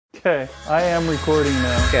Okay, I am recording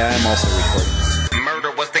now. Okay, I am also recording.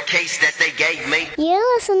 Murder was the case that they gave me.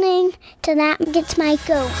 You're listening to That Gets My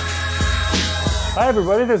Goat. Hi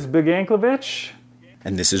everybody, this is Big Anklovich.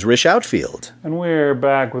 And this is Rish Outfield. And we're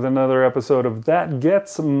back with another episode of That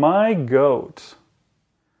Gets My Goat.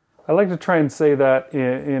 I like to try and say that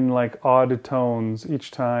in like odd tones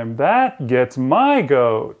each time. That gets my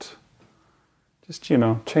goat. Just,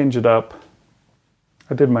 change it up.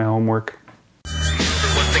 I did my homework.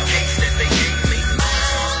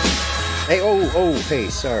 Hey,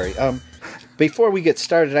 sorry. Before we get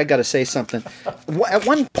started, I gotta say something. At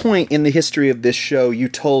one point in the history of this show, you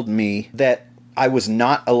told me that I was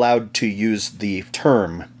not allowed to use the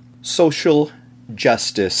term social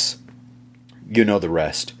justice. You know the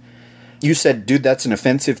rest. You said, dude, that's an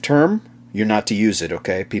offensive term. You're not to use it,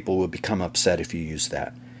 okay? People will become upset if you use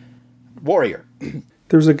that. Warrior.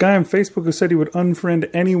 There's a guy on Facebook who said he would unfriend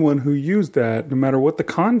anyone who used that, no matter what the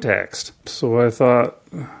context. So I thought...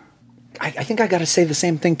 I think I got to say the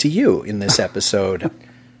same thing to you in this episode.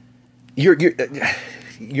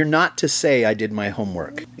 You're not to say I did my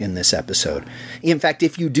homework in this episode. In fact,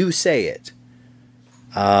 if you do say it,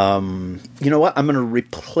 you know what? I'm going to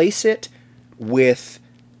replace it with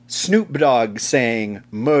Snoop Dogg saying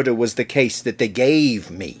murder was the case that they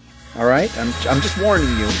gave me. All right? I'm just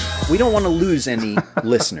warning you. We don't want to lose any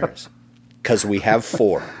listeners because we have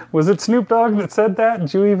 4. Was it Snoop Dogg that said that?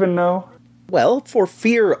 Did you even know? Well, for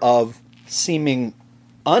fear of seeming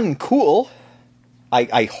uncool,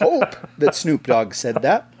 I hope that Snoop Dogg said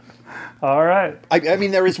that. All right. I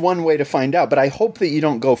mean, there is one way to find out, but I hope that you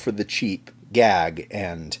don't go for the cheap gag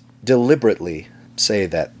and deliberately say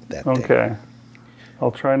that Okay. thing.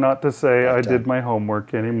 I'll try not to say I did my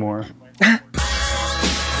homework anymore.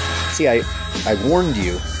 See, I warned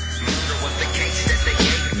you.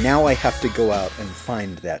 Now I have to go out and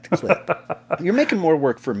find that clip. You're making more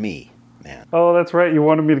work for me, man. Oh, that's right. You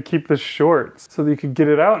wanted me to keep this short so that you could get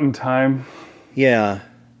it out in time. Yeah.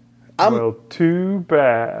 Well, too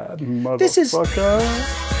bad,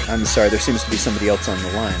 motherfucker. I'm sorry, there seems to be somebody else on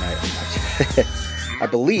the line. I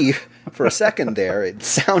believe, for a second there, it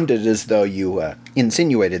sounded as though you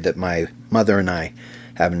insinuated that my mother and I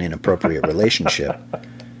have an inappropriate relationship.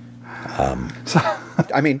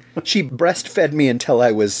 I mean, she breastfed me until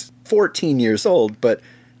I was 14 years old, but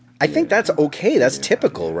I think that's okay. That's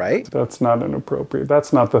typical, right? That's not inappropriate.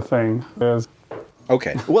 That's not the thing.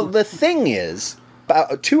 Okay. Well, the thing is,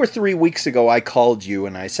 about 2 or 3 weeks ago, I called you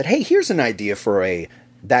and I said, hey, here's an idea for a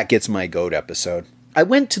That Gets My Goat episode. I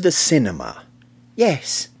went to the cinema.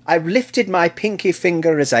 Yes, I lifted my pinky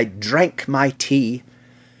finger as I drank my tea.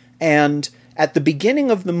 And at the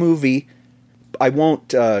beginning of the movie, I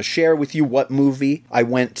won't share with you what movie I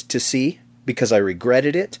went to see because I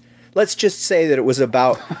regretted it. Let's just say that it was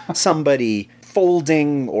about somebody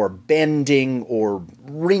folding or bending or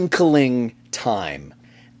wrinkling time.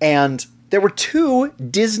 And there were 2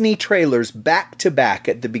 Disney trailers back to back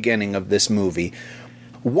at the beginning of this movie.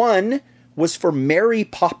 One was for Mary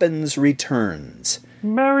Poppins Returns.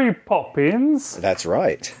 Mary Poppins? That's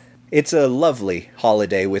right. It's a lovely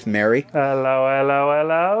holiday with Mary. Hello,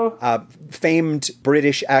 hello, hello. Famed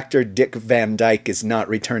British actor Dick Van Dyke is not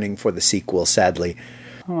returning for the sequel, sadly.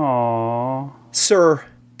 Aww. Sir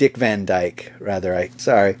Dick Van Dyke, rather.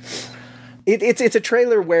 Sorry. It's a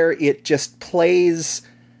trailer where it just plays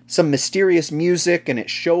some mysterious music and it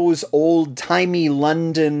shows old-timey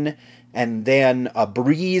London, and then a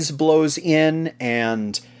breeze blows in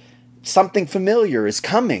and something familiar is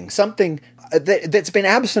coming. Something that's been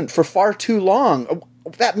absent for far too long.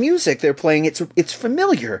 That music they're playing, it's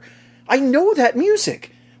familiar. I know that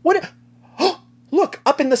music. What? Oh, look,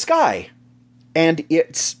 up in the sky. And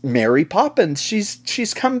it's Mary Poppins.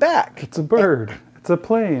 She's come back. It's a bird. It's a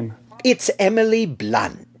plane. It's Emily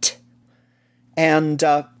Blunt. And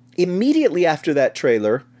immediately after that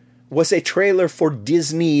trailer was a trailer for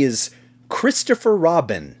Disney's Christopher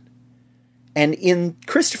Robin. And in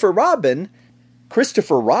Christopher Robin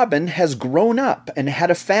has grown up and had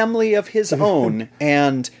a family of his own.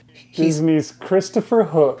 And Disney's Christopher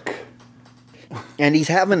Hook. And he's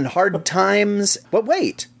having hard times. But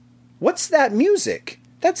wait, what's that music?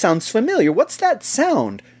 That sounds familiar. What's that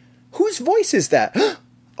sound? Whose voice is that?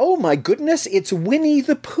 Oh my goodness, it's Winnie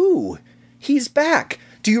the Pooh. He's back.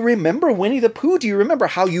 Do you remember Winnie the Pooh? Do you remember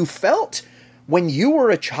how you felt when you were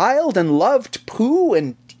a child and loved Pooh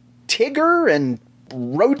and Tigger and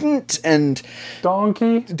Rodent and...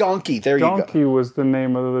 Donkey? Donkey, there you go. Donkey was the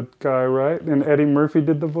name of the guy, right? And Eddie Murphy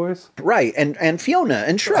did the voice? Right, and Fiona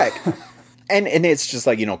and Shrek. and it's just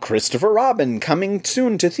like, Christopher Robin coming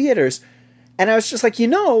soon to theaters. And I was just like,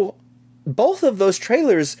 both of those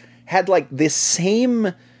trailers had like this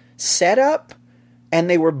same setup, and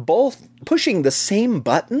they were both pushing the same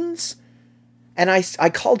buttons. And I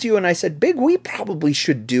called you and I said, Big, we probably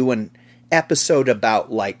should do an episode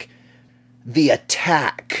about, like, the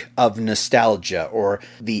attack of nostalgia, or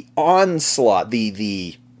the onslaught,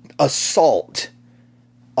 the assault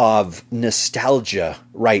of nostalgia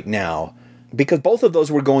right now. Because both of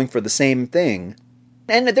those were going for the same thing.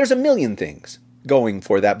 And there's a million things going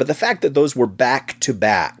for that. But the fact that those were back to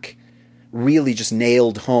back really just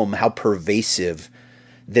nailed home how pervasive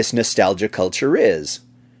this nostalgia culture is.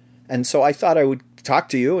 And so I thought I would talk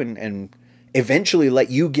to you and eventually let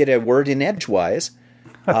you get a word in edgewise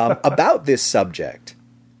about this subject.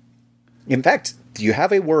 In fact, do you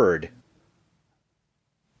have a word?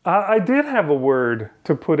 I did have a word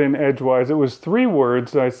to put in edgewise. It was 3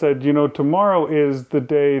 words. I said, tomorrow is the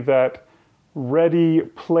day that Ready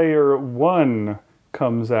Player One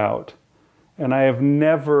comes out. And I have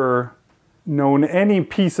never known any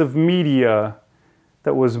piece of media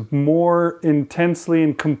that was more intensely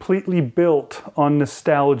and completely built on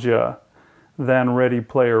nostalgia than Ready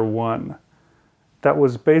Player One. That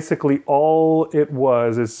was basically all it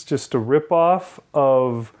was. It's just a ripoff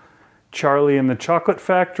of Charlie and the Chocolate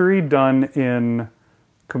Factory done in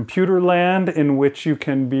computer land, in which you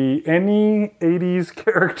can be any 80s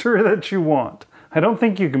character that you want. I don't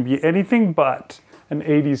think you can be anything but an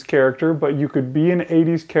 80s character, but you could be an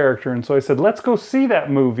 80s character. And so I said, let's go see that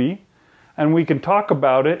movie, and we can talk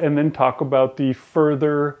about it, and then talk about the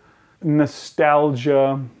further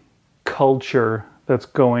nostalgia culture that's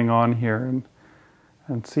going on here,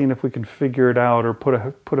 and seeing if we can figure it out or put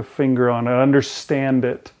a finger on it, understand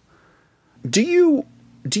it. Do you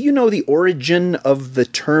know the origin of the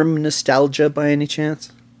term nostalgia by any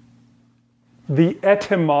chance? The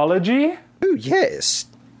etymology? Oh, yes.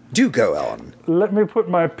 Do go on. Let me put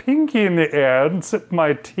my pinky in the air and sip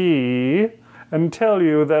my tea and tell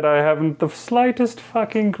you that I haven't the slightest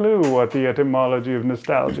fucking clue what the etymology of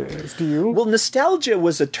nostalgia is. Do you? Well, nostalgia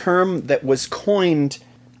was a term that was coined,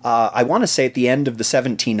 I want to say at the end of the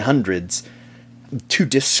 1700s, to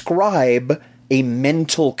describe a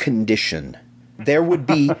mental condition. There would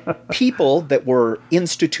be people that were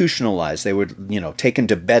institutionalized. They were, taken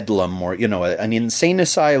to Bedlam or, an insane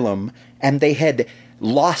asylum, and they had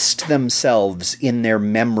lost themselves in their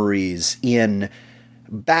memories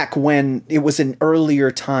back when it was an earlier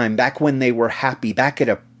time, back when they were happy, back at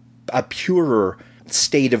a purer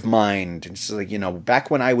state of mind. It's like, back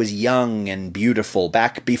when I was young and beautiful,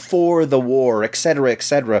 back before the war, etc.,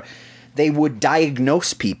 etc. They would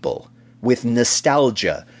diagnose people with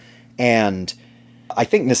nostalgia. And I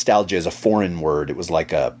think nostalgia is a foreign word. It was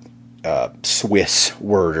like a Swiss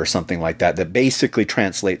word or something like that basically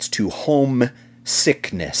translates to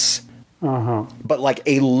homesickness. But like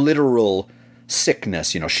a literal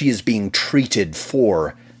sickness. She is being treated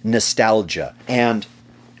for nostalgia. And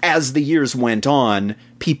as the years went on,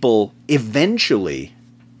 people eventually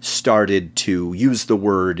started to use the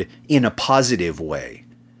word in a positive way.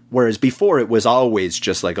 Whereas before it was always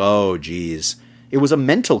just like, oh, geez. It was a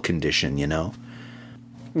mental condition,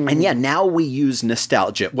 And yeah, now we use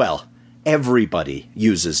nostalgia. Well, everybody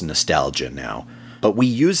uses nostalgia now. But we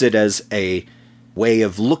use it as a way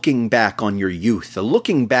of looking back on your youth,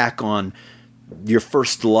 looking back on your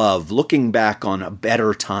first love, looking back on a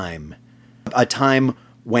better time. A time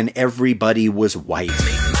when everybody was white.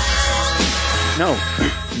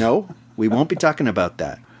 No, we won't be talking about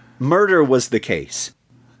that. Murder was the case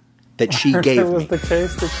that she gave me. Was the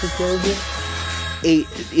case that she gave you?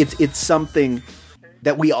 It's something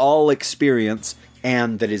that we all experience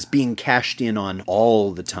and that is being cashed in on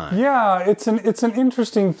all the time. Yeah, it's an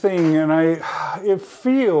interesting thing, and it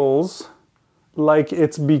feels like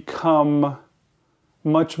it's become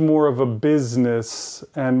much more of a business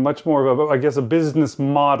and much more of a business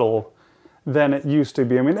model than it used to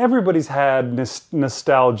be. I mean, everybody's had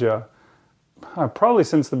nostalgia, probably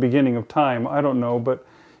since the beginning of time. I don't know, but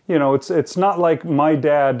it's not like my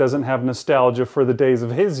dad doesn't have nostalgia for the days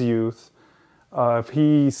of his youth. If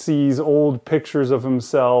he sees old pictures of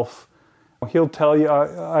himself, he'll tell you,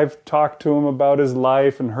 I've talked to him about his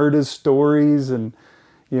life and heard his stories and,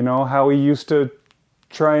 how he used to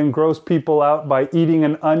try and gross people out by eating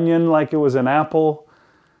an onion like it was an apple.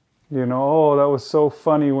 Oh, that was so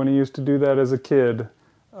funny when he used to do that as a kid.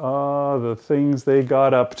 The things they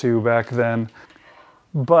got up to back then.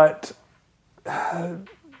 But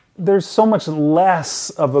there's so much less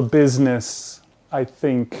of a business, I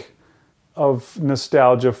think, of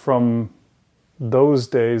nostalgia from those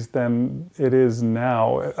days than it is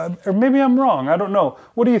now. Or maybe I'm wrong. I don't know.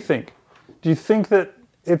 What do you think? Do you think that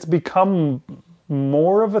it's become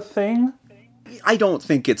more of a thing? I don't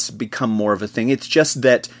think it's become more of a thing. It's just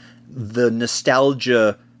that the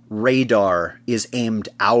nostalgia radar is aimed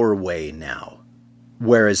our way now,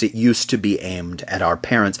 whereas it used to be aimed at our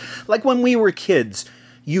parents. Like when we were kids,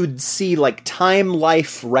 you'd see like Time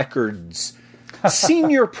Life records,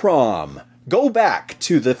 senior prom. Go back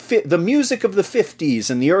to the music of the 50s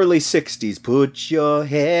and the early 60s. Put your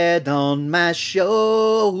head on my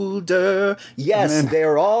shoulder. Yes,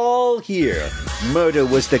 they're all here. Murder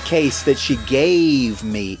was the case that she gave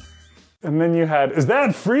me. And then you had, is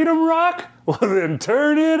that Freedom Rock? Well, then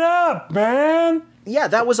turn it up, man. Yeah,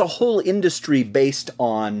 that was a whole industry based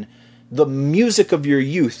on the music of your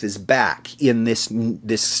youth is back in this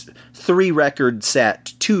 3-record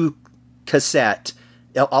set, 2 cassette,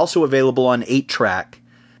 also available on 8-track.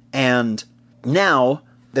 And now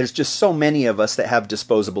there's just so many of us that have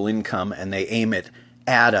disposable income and they aim it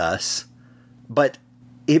at us. But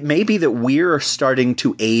it may be that we're starting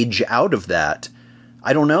to age out of that.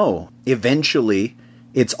 I don't know. Eventually,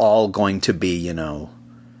 it's all going to be,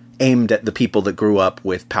 aimed at the people that grew up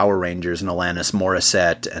with Power Rangers and Alanis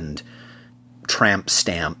Morissette and tramp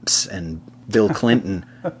stamps and Bill Clinton.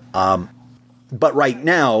 But right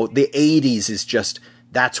now, the 80s is just,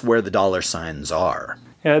 that's where the dollar signs are.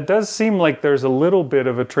 Yeah, it does seem like there's a little bit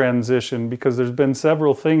of a transition because there's been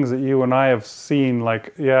several things that you and I have seen,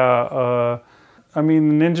 like, I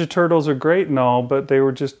mean, Ninja Turtles are great and all, but they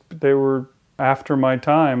were after my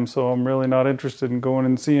time, so I'm really not interested in going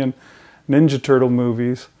and seeing Ninja Turtle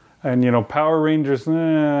movies. And, Power Rangers,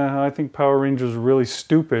 I think Power Rangers are really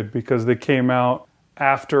stupid because they came out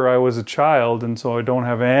after I was a child, and so I don't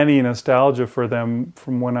have any nostalgia for them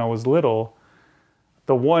from when I was little.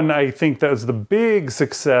 The one I think that was the big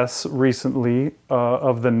success recently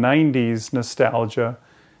of the 90s nostalgia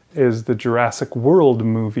is the Jurassic World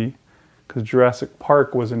movie, because Jurassic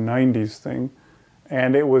Park was a 90s thing.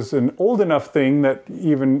 And it was an old enough thing that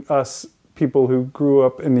even us people who grew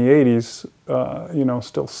up in the 80s,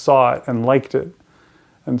 still saw it and liked it.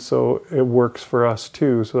 And so it works for us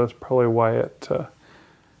too. So that's probably why it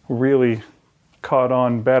really caught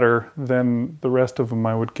on better than the rest of them,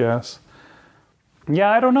 I would guess. Yeah,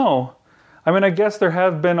 I don't know. I mean, I guess there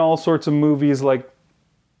have been all sorts of movies like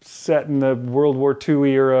set in the World War II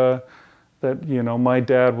era that, my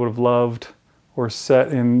dad would have loved, or set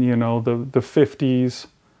in, the 50s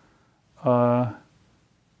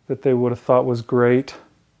that they would have thought was great.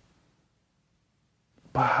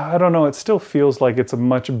 But I don't know, it still feels like it's a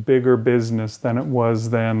much bigger business than it was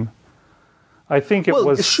then. I think it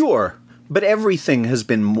was... Sure, but everything has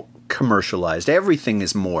been commercialized. Everything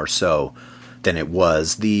is more so than it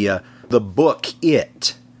was. The book,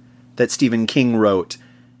 It, that Stephen King wrote,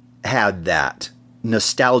 had that.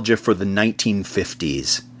 Nostalgia for the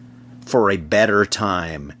 1950s, for a better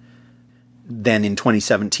time. Then in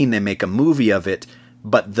 2017 they make a movie of it,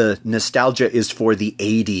 but the nostalgia is for the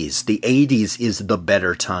 80s. The 80s is the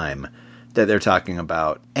better time that they're talking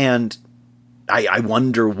about. And I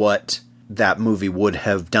wonder what that movie would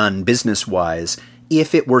have done business-wise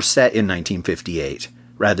if it were set in 1958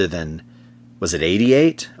 rather than, was it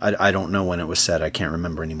 88? I don't know when it was set. I can't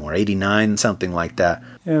remember anymore. 89, something like that.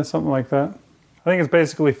 Yeah, something like that. I think it's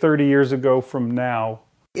basically 30 years ago from now.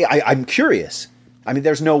 I'm curious. I mean,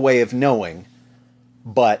 there's no way of knowing,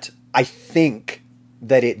 but I think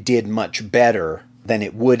that it did much better than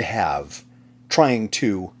it would have trying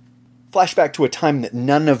to flash back to a time that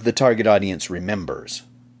none of the target audience remembers.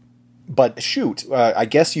 But shoot, I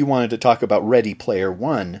guess you wanted to talk about Ready Player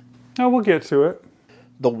One. Oh, we'll get to it.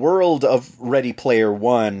 The world of Ready Player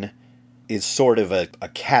One is sort of a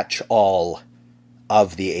catch-all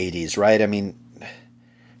of the 80s, right? I mean,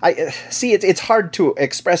 it's hard to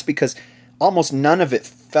express because almost none of it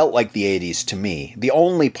felt like the 80s to me. The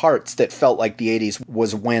only parts that felt like the 80s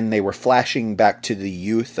was when they were flashing back to the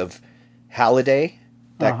youth of Halliday,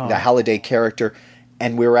 the Halliday character,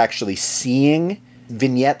 and we were actually seeing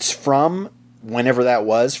vignettes from whenever that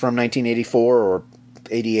was, from 1984 or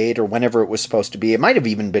 88 or whenever it was supposed to be. It might have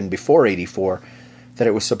even been before 84 that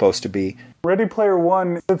it was supposed to be. Ready Player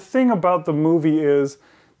One, the thing about the movie is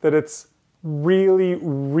that it's really,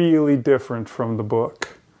 really different from the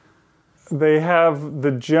book. They have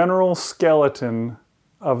the general skeleton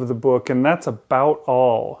of the book, and that's about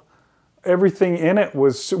all. Everything in it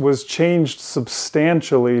was changed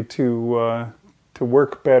substantially to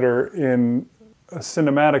work better in a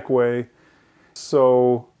cinematic way.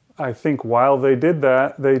 So I think while they did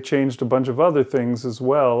that, they changed a bunch of other things as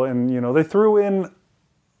well. And, they threw in,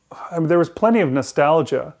 there was plenty of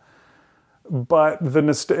nostalgia, but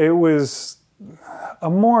it was a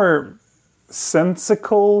more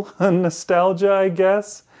sensical nostalgia, I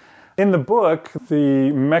guess. In the book,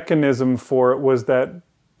 the mechanism for it was that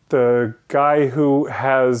the guy who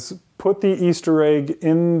has put the Easter egg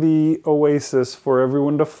in the oasis for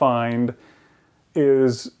everyone to find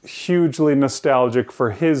is hugely nostalgic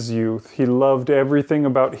for his youth. He loved everything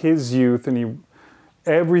about his youth, and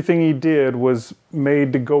everything he did was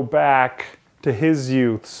made to go back to his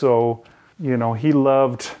youth. So, he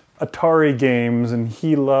loved Atari games, and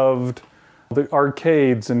he loved the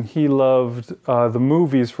arcades, and he loved the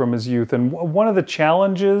movies from his youth. And one of the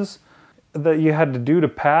challenges that you had to do to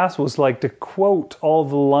pass was like to quote all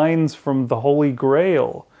the lines from the Holy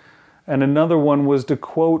Grail. And another one was to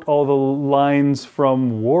quote all the lines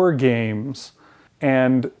from war games.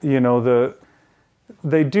 And,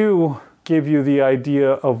 they do give you the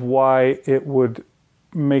idea of why it would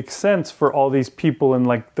make sense for all these people in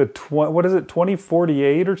like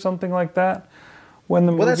 2048 or something like that? When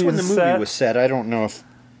the movie that's when the movie set. was set. I don't know if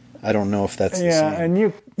that's the same. Yeah, and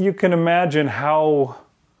you can imagine how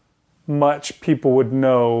much people would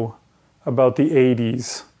know about the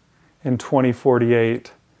 80s in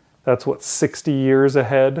 2048. That's 60 years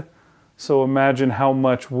ahead. So imagine how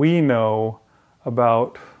much we know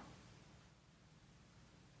about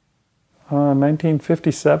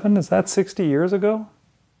 1957. Is that 60 years ago?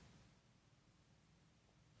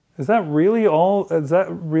 Is that really all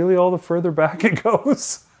the further back it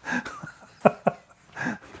goes?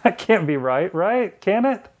 That can't be right? Can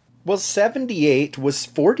it? Well, 78 was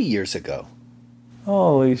 40 years ago.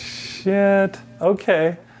 Holy shit.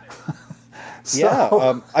 Okay.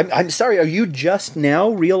 I'm sorry, are you just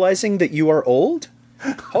now realizing that you are old?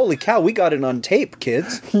 Holy cow, we got it on tape,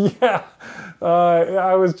 kids. Yeah.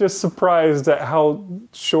 I was just surprised at how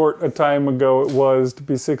short a time ago it was to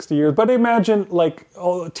be 60 years. But imagine, like,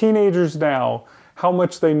 teenagers now, how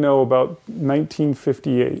much they know about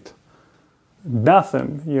 1958.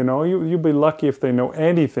 Nothing, You'd be lucky if they know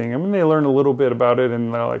anything. I mean, they learn a little bit about it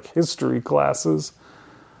in their, history classes.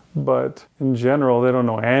 But in general, they don't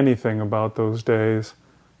know anything about those days.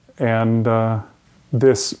 And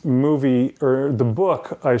this movie, or the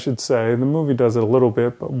book, I should say, the movie does it a little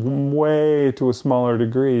bit, but way to a smaller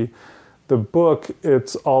degree. The book,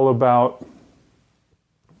 it's all about,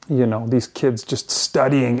 these kids just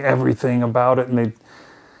studying everything about it,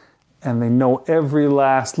 and they know every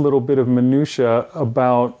last little bit of minutia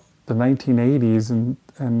about the 1980s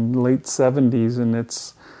and late 70s, and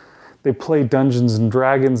they play Dungeons and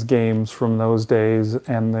Dragons games from those days,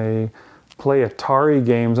 and they play Atari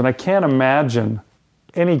games, and I can't imagine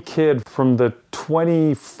any kid from the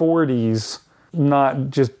 2040s not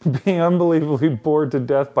just being unbelievably bored to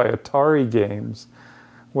death by Atari games,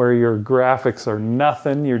 where your graphics are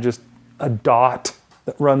nothing, you're just a dot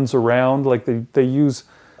that runs around. Like they use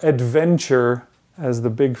adventure as the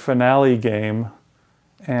big finale game.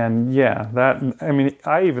 And yeah,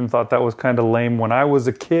 I even thought that was kind of lame when I was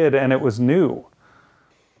a kid and it was new.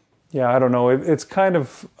 Yeah, I don't know. It's kind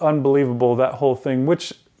of unbelievable, that whole thing,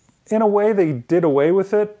 which in a way they did away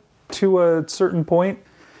with it to a certain point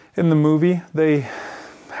in the movie. They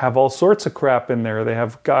have all sorts of crap in there. They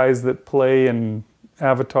have guys that play in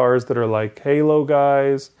avatars that are like Halo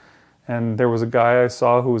guys. And there was a guy I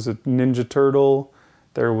saw who was a Ninja Turtle.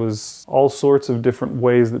 There was all sorts of different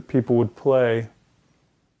ways that people would play.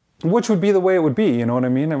 Which would be the way it would be, you know what I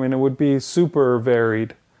mean? I mean, it would be super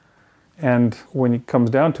varied. And when it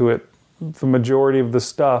comes down to it, the majority of the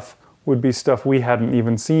stuff would be stuff we hadn't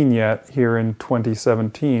even seen yet here in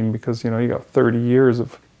 2017, because, you got 30 years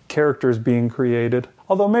of characters being created.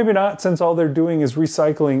 Although maybe not, since all they're doing is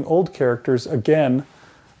recycling old characters again.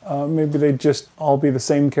 Maybe they'd just all be the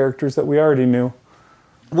same characters that we already knew.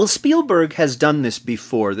 Well, Spielberg has done this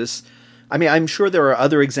before. I'm sure there are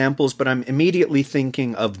other examples, but I'm immediately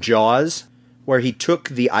thinking of Jaws, where he took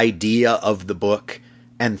the idea of the book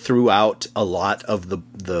and threw out a lot of the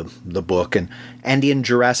book. And in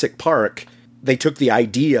Jurassic Park, they took the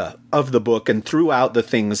idea of the book and threw out the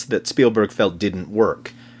things that Spielberg felt didn't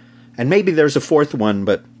work. And maybe there's a fourth one,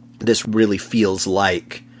 but this really feels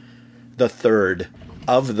like the third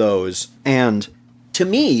of those. And to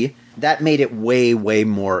me, that made it way, way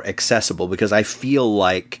more accessible, because I feel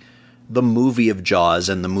like the movie of Jaws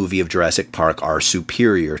and the movie of Jurassic Park are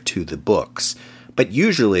superior to the books. But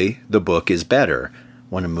usually the book is better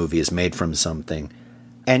when a movie is made from something.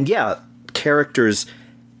 And yeah, characters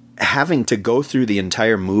having to go through the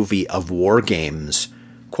entire movie of war games,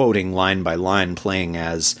 quoting line by line, playing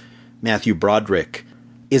as Matthew Broderick,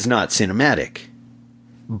 is not cinematic.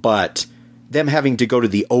 But them having to go to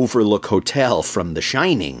the Overlook Hotel from The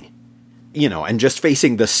Shining, and just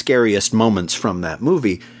facing the scariest moments from that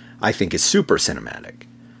movie, I think is super cinematic.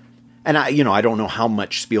 And I don't know how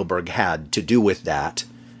much Spielberg had to do with that,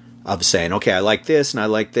 of saying, okay, I like this and I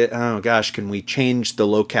like that. Oh gosh, can we change the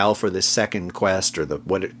locale for this second quest or the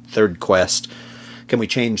third quest? Can we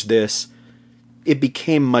change this? It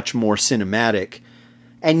became much more cinematic.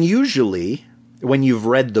 And usually, when you've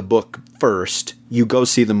read the book first, you go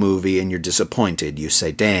see the movie and you're disappointed. You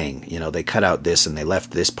say, dang, they cut out this and they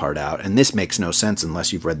left this part out. And this makes no sense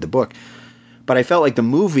unless you've read the book. But I felt like the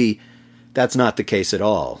movie, that's not the case at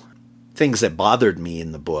all. Things that bothered me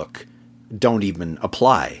in the book don't even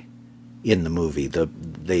apply in the movie.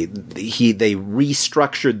 They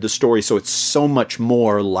restructured the story so it's so much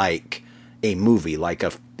more like a movie, like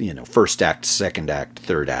a first act, second act,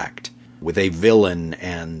 third act, with a villain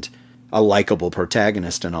and a likable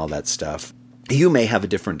protagonist and all that stuff. You may have a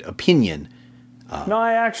different opinion. No,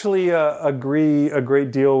 I actually agree a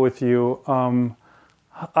great deal with you.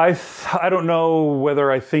 I don't know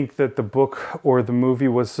whether I think that the book or the movie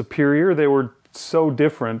was superior. They were so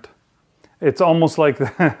different. It's almost like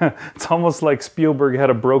Spielberg had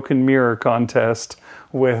a broken mirror contest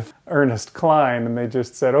with Ernest Cline, and they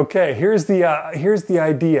just said, "Okay, here's the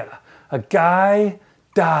idea. A guy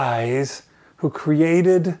dies who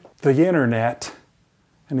created the internet,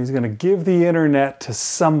 and he's going to give the internet to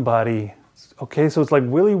somebody. Okay, so it's like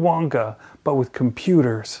Willy Wonka, but with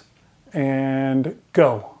computers. And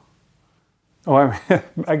go." Oh,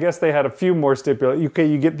 I guess they had a few more stipulations. Okay,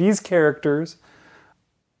 you get these characters.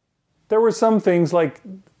 There were some things like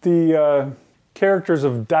the characters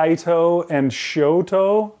of Daito and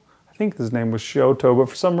Shoto. I think his name was Shoto, but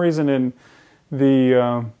for some reason in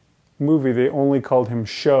the movie they only called him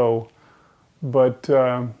Sho. But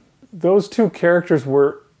those two characters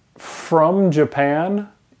were from Japan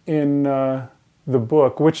in the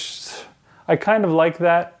book, which I kind of like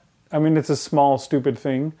that. I mean, it's a small, stupid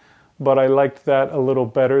thing, but I liked that a little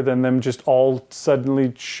better than them just all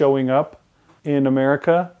suddenly showing up in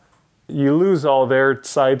America. You lose all their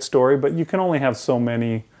side story, but you can only have so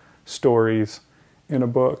many stories in a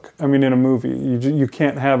book. I mean, in a movie. You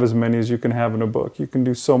can't have as many as you can have in a book. You can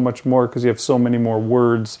do so much more because you have so many more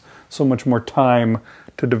words, so much more time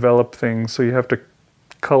to develop things. So you have to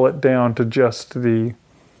cull it down to just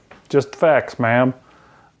facts, ma'am.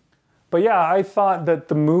 But yeah, I thought that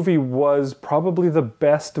the movie was probably the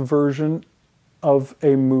best version of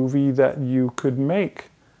a movie that you could make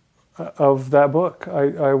of that book.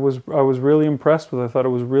 I was really impressed with it. I thought it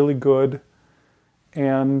was really good.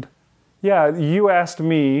 And yeah, you asked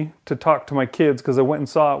me to talk to my kids because I went and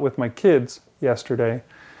saw it with my kids yesterday.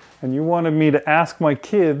 And you wanted me to ask my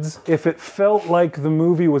kids if it felt like the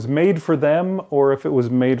movie was made for them or if it was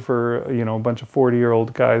made for, a bunch of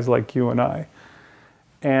 40-year-old guys like you and I.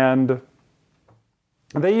 And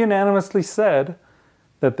they unanimously said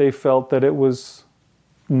that they felt that it was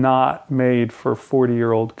not made for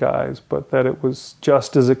 40-year-old guys, but that it was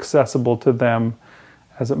just as accessible to them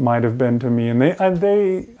as it might have been to me. And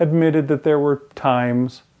they admitted that there were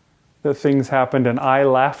times that things happened and I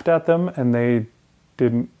laughed at them and they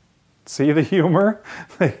didn't see the humor.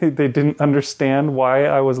 They didn't understand why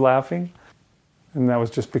I was laughing. And that was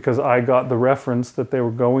just because I got the reference that they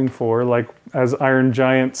were going for. Like as Iron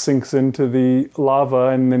Giant sinks into the lava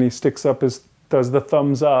and then he does the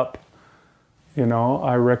thumbs up.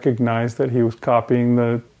 I recognized that he was copying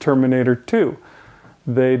the Terminator 2.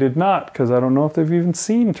 They did not, because I don't know if they've even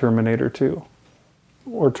seen Terminator 2.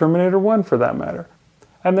 Or Terminator 1 for that matter.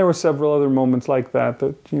 And there were several other moments like that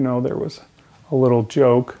there was a little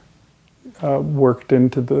joke worked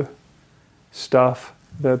into the stuff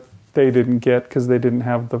that they didn't get because they didn't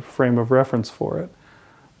have the frame of reference for it.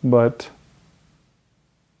 But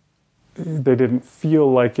they didn't feel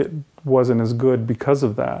like it wasn't as good because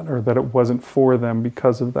of that, or that it wasn't for them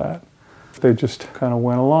because of that. They just kind of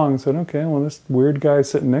went along and said, okay, well, this weird guy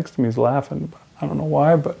sitting next to me is laughing. I don't know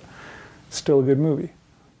why, but it's still a good movie.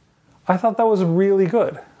 I thought that was really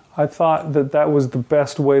good. I thought that was the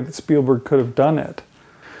best way that Spielberg could have done it.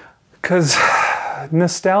 Because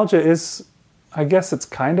nostalgia is, I guess it's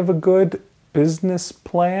kind of a good business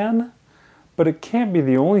plan, but it can't be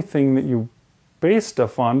the only thing that you base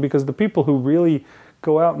stuff on, because the people who really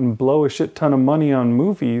go out and blow a shit ton of money on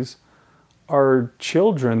movies are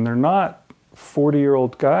children. They're not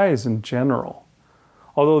 40-year-old guys in general.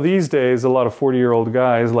 Although these days, a lot of 40-year-old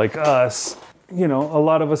guys like us, a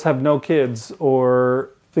lot of us have no kids or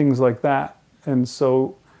things like that. And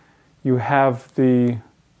so you have the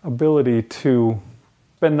ability to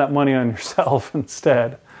spend that money on yourself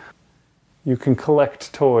instead. You can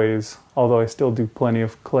collect toys, although I still do plenty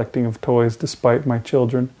of collecting of toys despite my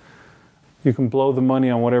children. You can blow the money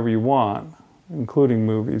on whatever you want, including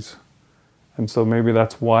movies. And so maybe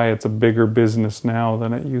that's why it's a bigger business now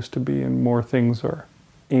than it used to be, and more things are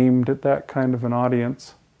aimed at that kind of an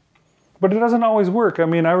audience. But it doesn't always work. I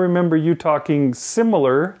mean, I remember you talking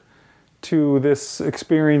similar to this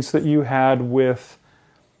experience that you had with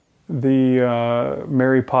the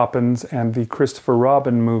Mary Poppins and the Christopher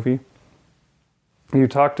Robin movie. You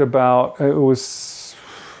talked about, it was,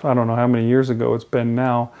 I don't know how many years ago it's been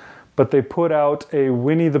now, but they put out a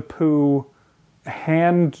Winnie the Pooh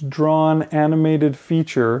hand-drawn animated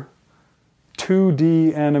feature,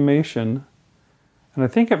 2D animation. And I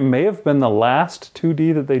think it may have been the last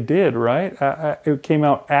 2D that they did, right? It came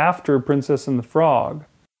out after Princess and the Frog.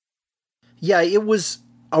 Yeah, it was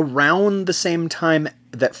around the same time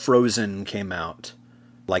that Frozen came out.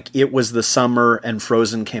 Like, it was the summer and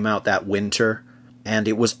Frozen came out that winter. And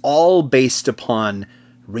it was all based upon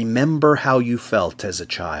remember how you felt as a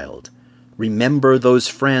child. Remember those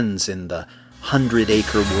friends in the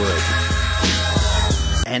 100-acre wood.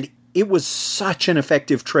 And it was such an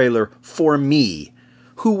effective trailer for me,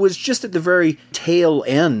 who was just at the very tail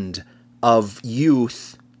end of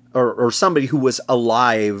youth, or somebody who was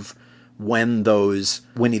alive when those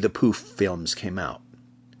Winnie the Pooh films came out.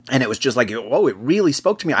 And it was just like, oh, it really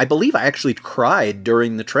spoke to me. I believe I actually cried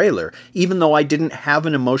during the trailer, even though I didn't have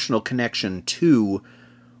an emotional connection to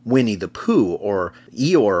Winnie the Pooh or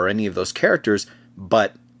Eeyore or any of those characters,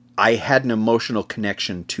 but I had an emotional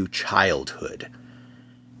connection to childhood.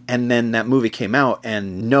 And then that movie came out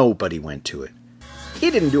and nobody went to it.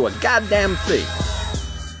 It didn't do a goddamn thing.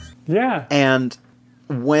 Yeah. And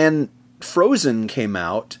when Frozen came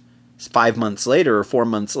out 5 months later or 4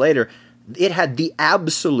 months later, it had the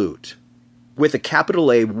absolute, with a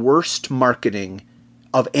capital A, worst marketing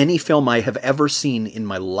of any film I have ever seen in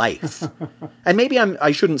my life. And maybe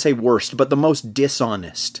I shouldn't say worst, but the most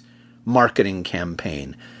dishonest marketing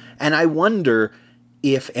campaign. And I wonder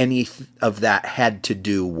if any of that had to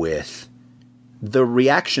do with the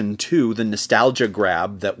reaction to the nostalgia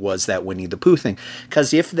grab that was that Winnie the Pooh thing.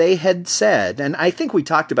 Because if they had said, and I think we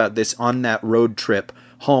talked about this on that road trip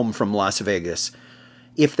home from Las Vegas,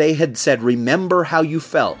 if they had said, remember how you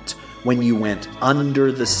felt when you went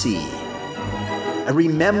under the sea. And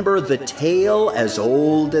remember the tale as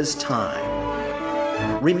old as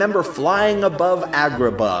time. Remember flying above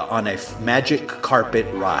Agrabah on a magic carpet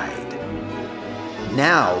ride.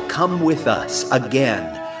 Now come with us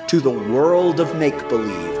again to the world of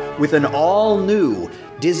make-believe with an all-new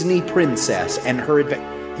Disney princess and her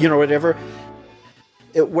whatever.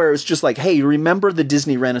 Where it's just like, hey, remember the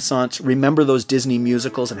Disney Renaissance? Remember those Disney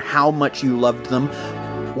musicals and how much you loved them?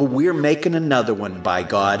 Well, we're making another one, by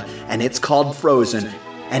God, and it's called Frozen,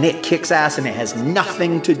 and it kicks ass, and it has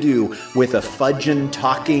nothing to do with a fudging,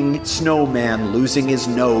 talking snowman losing his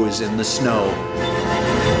nose in the snow.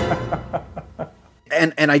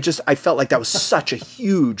 And I felt like that was such a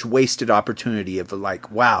huge wasted opportunity of like,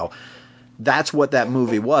 wow, that's what that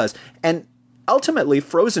movie was. And ultimately,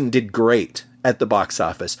 Frozen did great at the box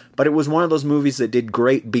office, but it was one of those movies that did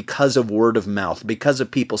great because of word of mouth, because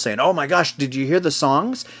of people saying, oh my gosh, did you hear the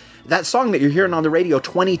songs? That song that you're hearing on the radio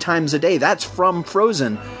 20 times a day, that's from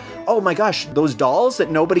Frozen. Oh my gosh, those dolls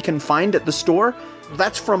that nobody can find at the store,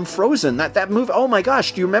 that's from Frozen. That movie, oh my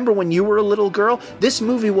gosh, do you remember when you were a little girl? This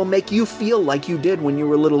movie will make you feel like you did when you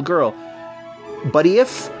were a little girl. But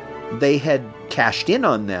if they had cashed in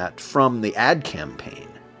on that from the ad campaign,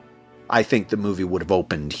 I think the movie would have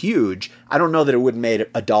opened huge. I don't know that it would have made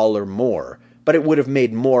 $1 more, but it would have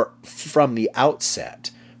made more from the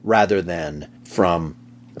outset rather than from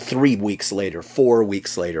 3 weeks later, 4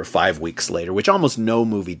 weeks later, 5 weeks later, which almost no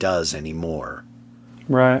movie does anymore.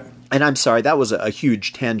 Right. And I'm sorry, that was a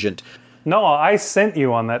huge tangent. No, I sent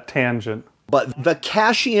you on that tangent. But the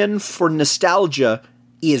cash-in for nostalgia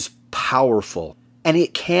is powerful. And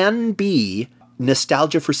it can be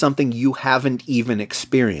nostalgia for something you haven't even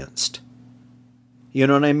experienced. You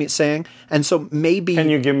know what I'm saying? And so maybe... Can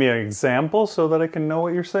you give me an example so that I can know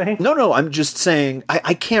what you're saying? No, I'm just saying,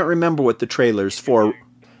 I can't remember what the trailers for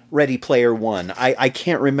Ready Player One, I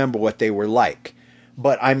can't remember what they were like.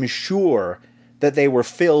 But I'm sure that they were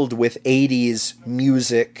filled with 80s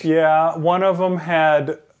music. Yeah, one of them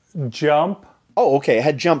had Jump. Oh, okay, it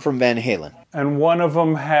had Jump from Van Halen. And one of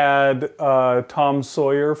them had Tom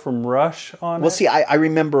Sawyer from Rush on it. Well, see, I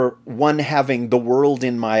remember one having The World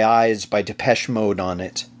in My Eyes by Depeche Mode on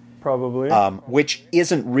it. Probably. Which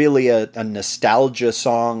isn't really a nostalgia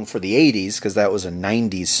song for the 80s, because that was a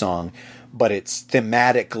 90s song, but it's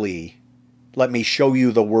thematically, let me show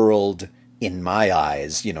you the world in my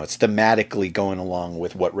eyes. You know, it's thematically going along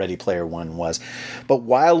with what Ready Player One was. But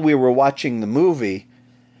while we were watching the movie,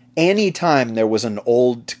 anytime there was an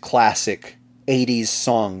old classic 80s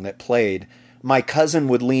song that played, my cousin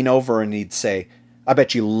would lean over and he'd say, I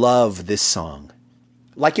bet you love this song.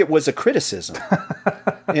 Like it was a criticism.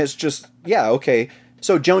 It's just, yeah, okay.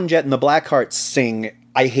 So Joan Jett and the Blackhearts sing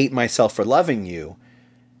I Hate Myself for Loving You,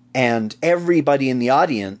 and everybody in the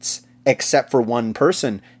audience, except for one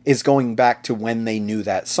person, is going back to when they knew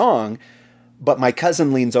that song. But my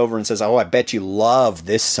cousin leans over and says, oh, I bet you love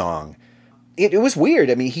this song. It was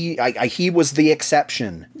weird. I mean, he was the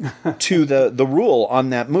exception to the rule on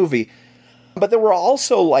that movie. But there were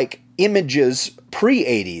also, like, images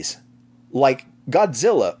pre-'80s, like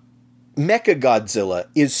Godzilla. Mechagodzilla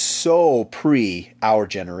is so pre our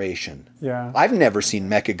generation. Yeah. I've never seen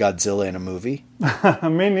Mechagodzilla in a movie.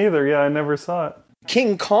 Me neither. Yeah, I never saw it.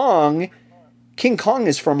 King Kong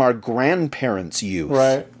is from our grandparents' youth.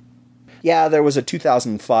 Right. Yeah, there was a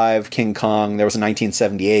 2005 King Kong, there was a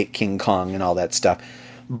 1978 King Kong and all that stuff.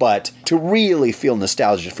 But to really feel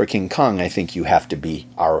nostalgia for King Kong, I think you have to be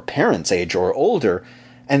our parents' age or older.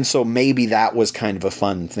 And so maybe that was kind of a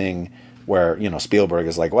fun thing where, you know, Spielberg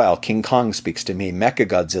is like, well, King Kong speaks to me,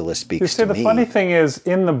 Mechagodzilla speaks to me. The funny thing is,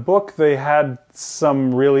 in the book, they had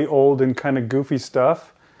some really old and kind of goofy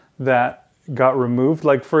stuff that got removed.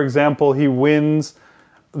 Like, for example, he wins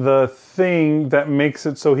the thing that makes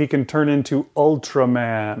it so he can turn into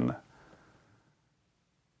Ultraman.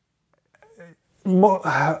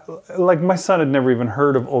 Like, my son had never even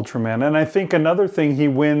heard of Ultraman. And I think another thing he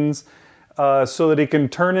wins so that he can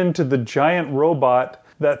turn into the giant robot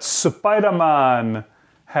that Spider-Man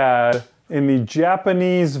had in the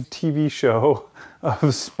Japanese TV show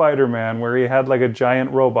of Spider-Man, where he had like a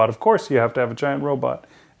giant robot. Of course you have to have a giant robot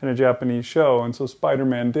in a Japanese show, and so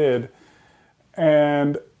Spider-Man did.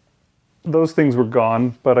 And those things were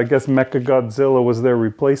gone, but I guess Mechagodzilla was their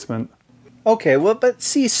replacement. Okay, well, but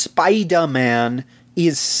see, Spider-Man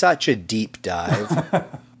is such a deep dive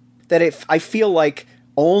that I feel like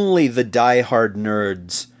only the diehard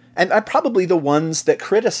nerds, and probably the ones that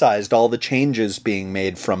criticized all the changes being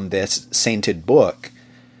made from this sainted book,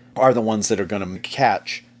 are the ones that are going to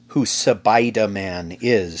catch who Spider-Man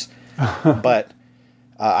is. But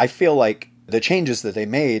I feel like the changes that they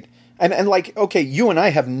made, and like, okay, you and I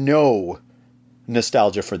have no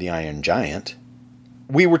nostalgia for the Iron Giant.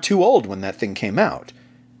 We were too old when that thing came out.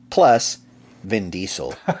 Plus, Vin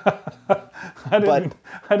Diesel. I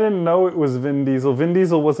didn't know it was Vin Diesel. Vin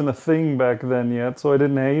Diesel wasn't a thing back then yet, so I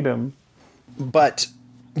didn't hate him. But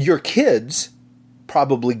your kids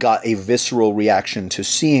probably got a visceral reaction to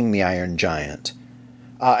seeing the Iron Giant.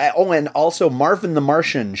 And also Marvin the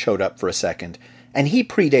Martian showed up for a second. And he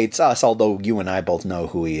predates us, although you and I both know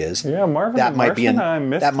who he is. Yeah, Marvin the Martian, I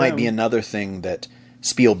missed him. That might be another thing that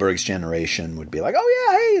Spielberg's generation would be like, oh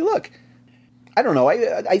yeah, hey, look. I don't know.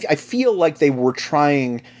 I feel like they were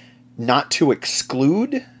trying not to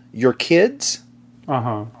exclude your kids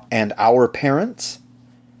and our parents.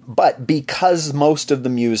 But because most of the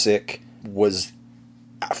music was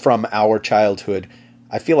from our childhood,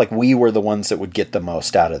 I feel like we were the ones that would get the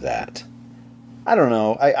most out of that. I don't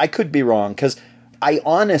know. I could be wrong, because I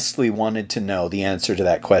honestly wanted to know the answer to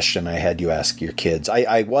that question I had you ask your kids.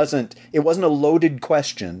 It wasn't a loaded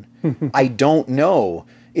question. I don't know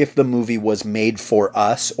if the movie was made for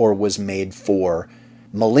us or was made for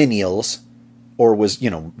millennials or was,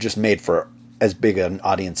 just made for as big an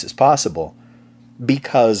audience as possible,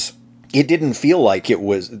 because it didn't feel like it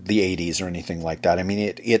was the 80s or anything like that. I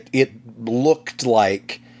mean, it looked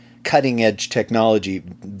like cutting edge technology,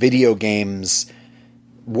 video games,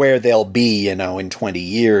 where they'll be, in 20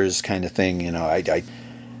 years kind of thing. I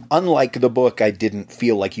unlike the book, I didn't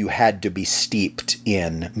feel like you had to be steeped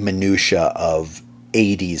in minutia of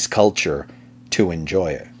 80s culture to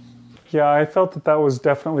enjoy it. Yeah, I felt that was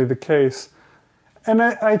definitely the case. And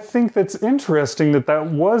I think that's interesting that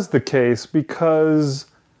was the case, because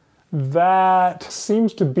that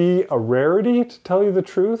seems to be a rarity, to tell you the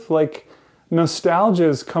truth. Like, nostalgia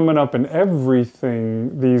is coming up in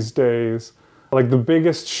everything these days. Like, the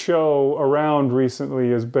biggest show around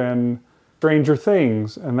recently has been Stranger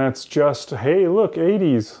Things, and that's just, hey, look,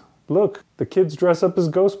 80s. Look, the kids dress up as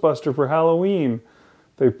Ghostbuster for Halloween.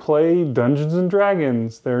 They play Dungeons and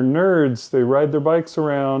Dragons. They're nerds. They ride their bikes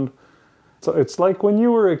around. So it's like when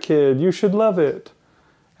you were a kid. You should love it.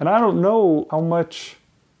 And I don't know how much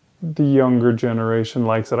the younger generation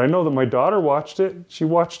likes it. I know that my daughter watched it. She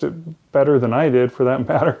watched it better than I did, for that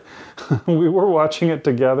matter. We were watching it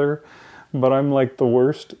together, but I'm like the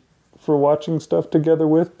worst for watching stuff together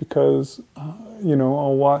with, because,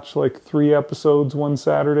 I'll watch like 3 episodes one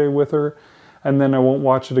Saturday with her, and then I won't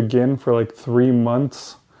watch it again for like 3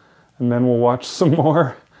 months, and then we'll watch some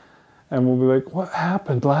more, and we'll be like, what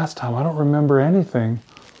happened last time? I don't remember anything.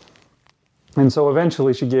 And so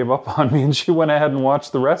eventually she gave up on me, and she went ahead and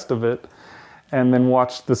watched the rest of it, and then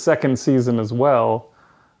watched the second season as well.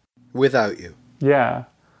 Without you? Yeah.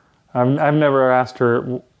 I've never asked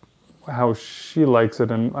her how she likes it,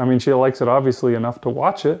 and I mean, she likes it obviously enough to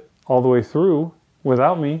watch it all the way through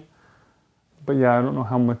without me. But yeah, I don't know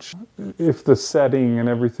how much, if the setting and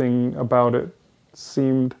everything about it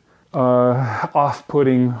seemed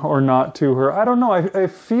off-putting or not to her. I don't know. I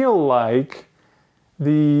feel like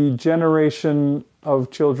the generation of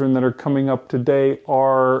children that are coming up today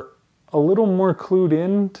are a little more clued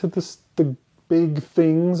in to the big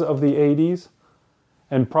things of the 80s.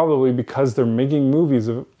 And probably because they're making movies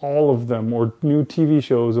of all of them or new TV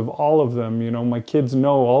shows of all of them. You know, my kids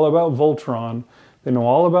know all about Voltron. They know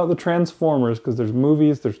all about the Transformers because there's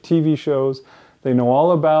movies, there's TV shows. They know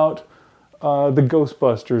all about the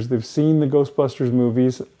Ghostbusters. They've seen the Ghostbusters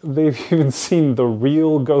movies. They've even seen the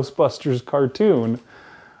real Ghostbusters cartoon.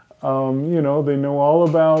 You know, they know all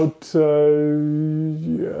about,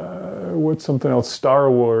 what's something else?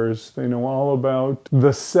 Star Wars. They know all about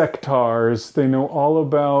the sectars. They know all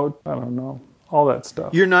about, I don't know, all that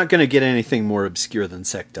stuff. You're not going to get anything more obscure than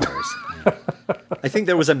sectars. I think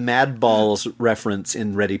there was a Mad Balls reference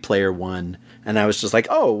in Ready Player One, and I was just like,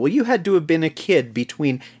 oh, well, you had to have been a kid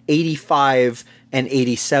between 85 and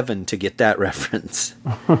 87 to get that reference.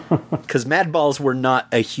 Because Mad Balls were not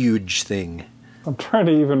a huge thing. I'm trying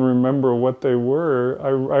to even remember what they were.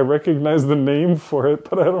 I recognize the name for it,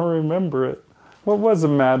 but I don't remember it. What was a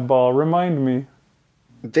Mad Ball? Remind me.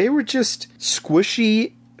 They were just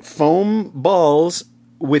squishy foam balls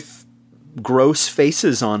with gross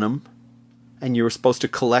faces on them, and you were supposed to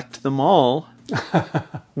collect them all.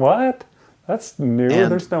 What? That's new.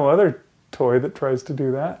 And there's no other toy that tries to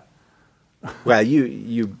do that. Well,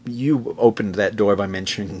 you opened that door by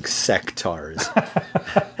mentioning sectars.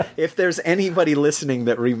 If there's anybody listening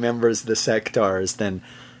that remembers the sectars, then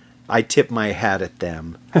I tip my hat at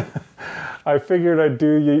them. I figured I'd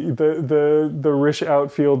do the Rish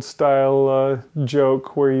outfield style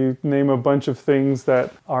joke where you name a bunch of things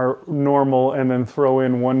that are normal and then throw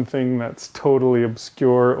in one thing that's totally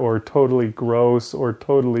obscure or totally gross or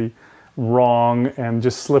totally wrong and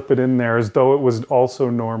just slip it in there as though it was also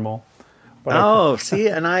normal. But see,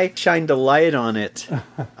 and I shined a light on it.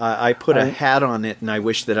 I put a hat on it, and I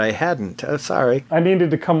wish that I hadn't. Oh, sorry. I needed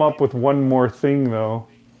to come up with one more thing, though.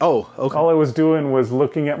 Oh, okay. All I was doing was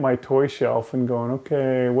looking at my toy shelf and going,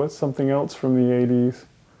 okay, what's something else from the 80s?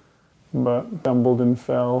 But stumbled and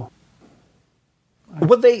fell.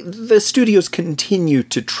 Well, the studios continue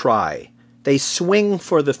to try. They swing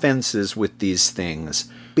for the fences with these things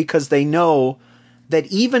because they know that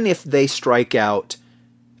even if they strike out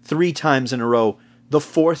 3 times in a row, the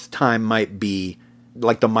 4th time might be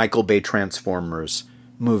like the Michael Bay Transformers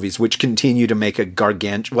movies, which continue to make a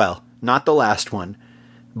gargantuan, well, not the last one,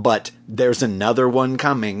 but there's another one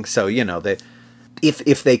coming. So, you know,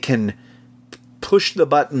 if they can push the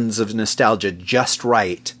buttons of nostalgia just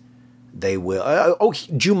right, they will.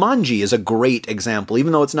 Jumanji is a great example,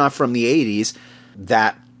 even though it's not from the 80s,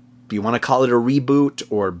 that you want to call it a reboot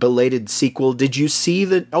or belated sequel. Did you see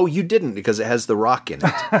the... Oh, you didn't because it has The Rock in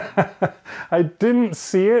it. I didn't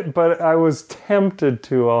see it, but I was tempted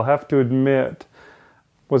to, I'll have to admit.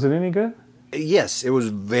 Was it any good? Yes, it was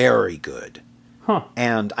very good. Huh.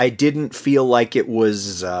 And I didn't feel like it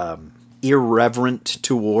was irreverent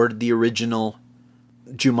toward the original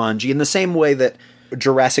Jumanji in the same way that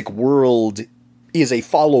Jurassic World is a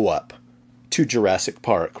follow-up to Jurassic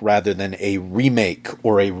Park rather than a remake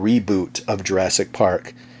or a reboot of Jurassic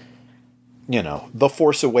Park. You know, The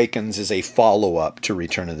Force Awakens is a follow-up to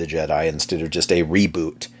Return of the Jedi instead of just a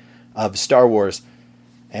reboot of Star Wars.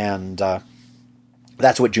 And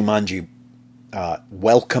that's what Jumanji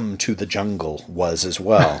Welcome to the Jungle was as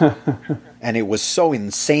well. And it was so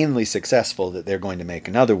insanely successful that they're going to make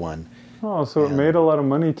another one. Oh, so it made a lot of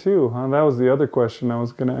money too, huh? That was the other question I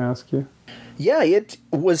was going to ask you. Yeah, it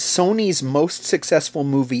was Sony's most successful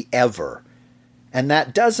movie ever. And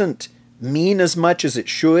that doesn't mean as much as it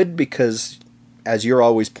should because, as you're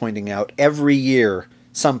always pointing out, every year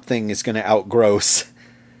something is going to outgross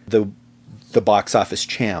the box office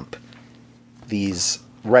champ. These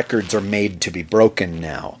records are made to be broken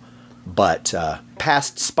now. But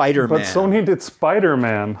past Spider-Man... But Sony did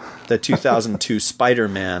Spider-Man. The 2002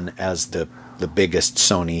 Spider-Man as the biggest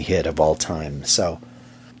Sony hit of all time. So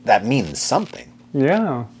that means something.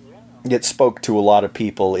 Yeah. It spoke to a lot of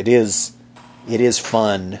people. It is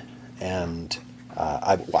fun, and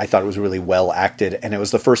I thought it was really well acted, and it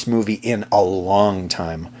was the first movie in a long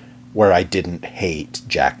time where I didn't hate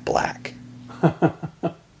Jack Black.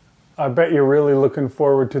 I bet you're really looking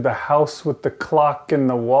forward to the house with the clock in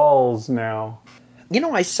the walls now. You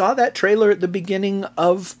know, I saw that trailer at the beginning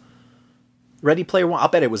of Ready Player One? I'll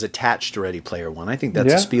bet it was attached to Ready Player One. I think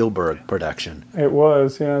that's a Spielberg production. It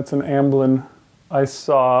was, yeah. It's an Amblin. I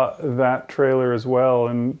saw that trailer as well,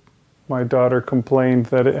 and my daughter complained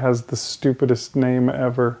that it has the stupidest name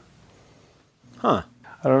ever. Huh.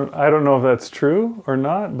 I don't know if that's true or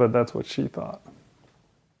not, but that's what she thought.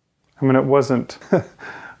 I mean, it wasn't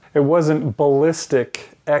ballistic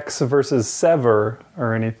X versus Sever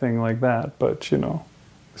or anything like that, but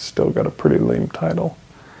still got a pretty lame title.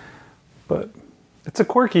 But it's a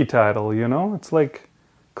quirky title, It's like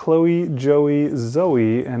Chloe, Joey,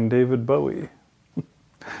 Zoe, and David Bowie.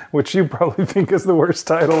 Which you probably think is the worst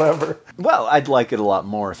title ever. Well, I'd like it a lot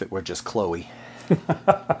more if it were just Chloe.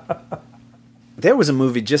 There was a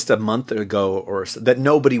movie just a month ago or so that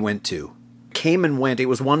nobody went to. Came and went. It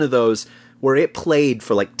was one of those where it played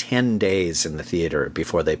for like 10 days in the theater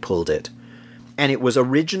before they pulled it. And it was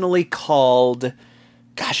originally called...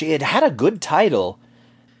 Gosh, it had a good title.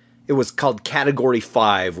 It was called Category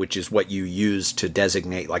 5, which is what you use to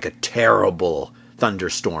designate like a terrible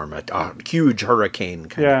thunderstorm, a huge hurricane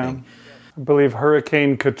kind of thing. I believe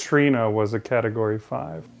Hurricane Katrina was a Category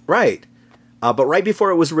 5. Right. But right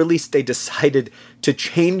before it was released, they decided to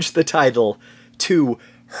change the title to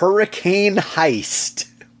Hurricane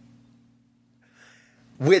Heist.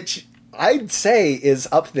 Which I'd say is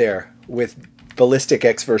up there with Ballistic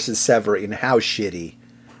X versus Sever in how shitty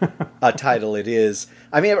a title it is.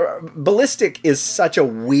 I mean, Ballistic is such a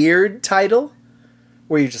weird title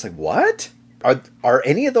where you're just like, what? Are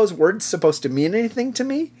any of those words supposed to mean anything to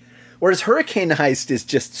me? Whereas Hurricane Heist is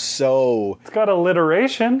just so... It's got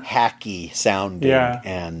alliteration. Hacky sounding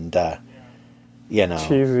and,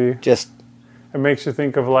 cheesy. Just... It makes you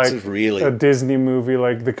think of like a Disney movie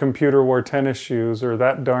like The Computer Wore Tennis Shoes or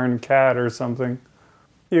That Darn Cat or something.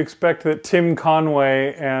 You expect that Tim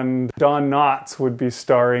Conway and Don Knotts would be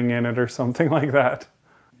starring in it or something like that.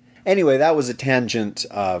 Anyway, that was a tangent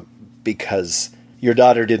because your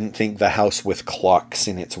daughter didn't think the house with clocks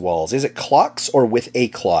in its walls. Is it clocks or with a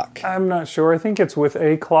clock? I'm not sure. I think it's with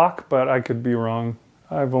a clock, but I could be wrong.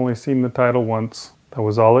 I've only seen the title once. That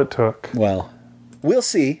was all it took. Well, we'll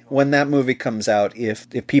see when that movie comes out if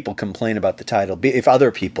people complain about the title. If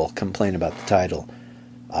other people complain about the title.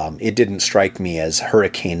 It didn't strike me as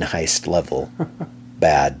Hurricane Heist level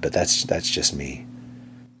bad, but that's just me.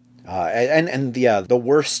 The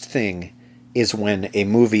worst thing is when a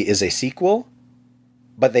movie is a sequel,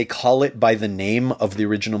 but they call it by the name of the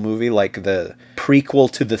original movie, like the prequel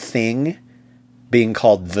to The Thing being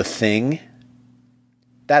called The Thing.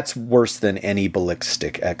 That's worse than any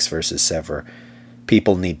Ballistic X versus Sever.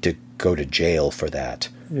 People need to go to jail for that,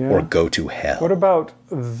 or go to hell. What about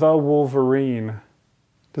The Wolverine?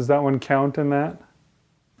 Does that one count in that?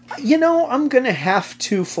 I'm going to have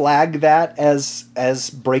to flag that as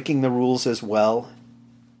breaking the rules as well.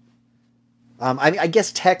 I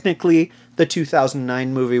guess technically the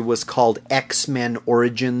 2009 movie was called X-Men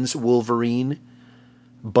Origins Wolverine,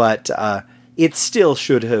 but it still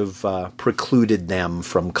should have precluded them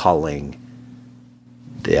from calling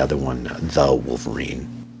the other one The Wolverine.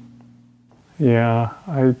 Yeah,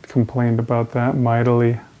 I complained about that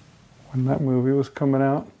mightily when that movie was coming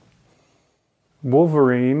out.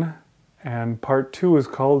 Wolverine, and part 2 is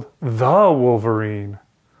called The Wolverine.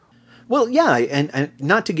 Well, yeah, and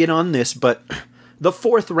not to get on this, but the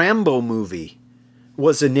 4th Rambo movie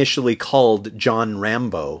was initially called John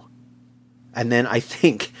Rambo. And then I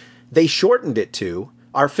think they shortened it to,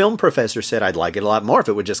 our film professor said I'd like it a lot more if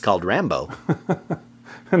it were just called Rambo.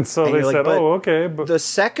 And so they said, okay. But the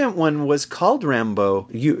second one was called Rambo.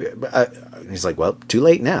 He's like, well, too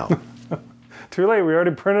late now. Too late. We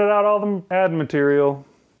already printed out all the ad material.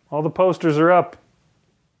 All the posters are up.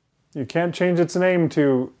 You can't change its name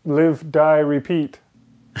to Live, Die, Repeat.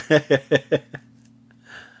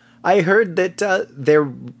 I heard that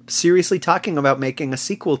they're seriously talking about making a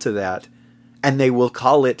sequel to that. And they will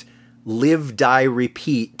call it Live, Die,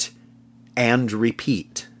 Repeat, and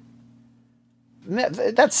Repeat.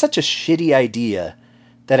 That's such a shitty idea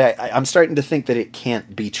that I'm starting to think that it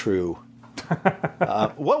can't be true.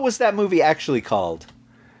 What was that movie actually called?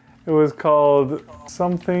 It was called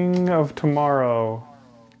Something of Tomorrow.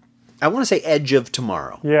 I want to say Edge of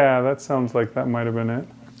Tomorrow. Yeah, that sounds like that might have been it.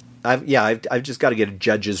 I've just got to get a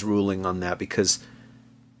judge's ruling on that because,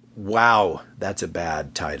 wow, that's a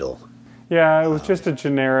bad title. Yeah, it was just a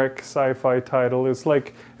generic sci-fi title. It's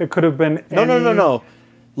like, it could have been any... No.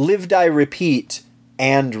 Live, Die, Repeat,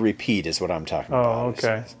 and Repeat is what I'm talking about. Oh,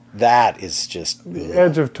 okay. That is just...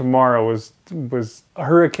 Edge of Tomorrow was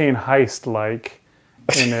Hurricane Heist-like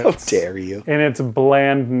in its... How dare you? In its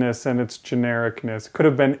blandness and its genericness. It could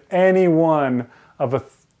have been any one of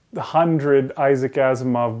 100 Isaac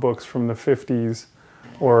Asimov books from the 50s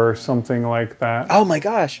or something like that. Oh my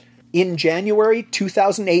gosh. In January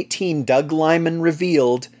 2018, Doug Liman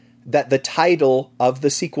revealed that the title of the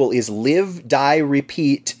sequel is Live, Die,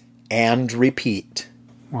 Repeat, and Repeat.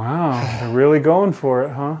 Wow, they're really going for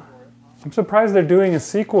it, huh? I'm surprised they're doing a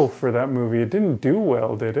sequel for that movie. It didn't do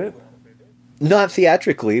well, did it? Not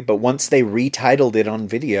theatrically, but once they retitled it on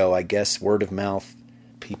video, I guess word of mouth,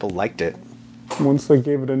 people liked it. Once they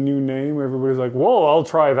gave it a new name, everybody's like, whoa, I'll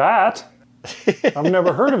try that. I've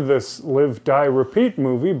never heard of this Live, Die, Repeat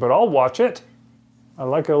movie, but I'll watch it. I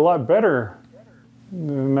like it a lot better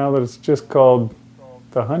now that it's just called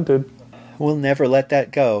The Hunted. We'll never let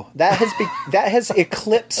that go. That has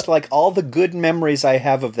eclipsed like all the good memories I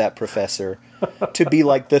have of that professor to be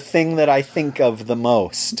like the thing that I think of the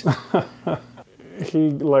most. He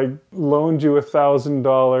like loaned you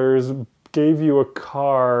 $1,000, gave you a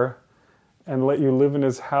car, and let you live in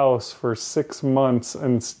his house for 6 months,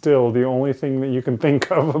 and still the only thing that you can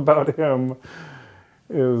think of about him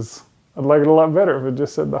is, I'd like it a lot better if it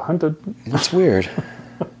just said The Hunted. That's weird.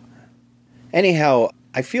 Anyhow,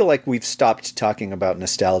 I feel like we've stopped talking about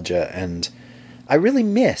nostalgia, and I really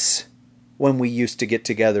miss when we used to get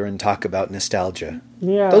together and talk about nostalgia.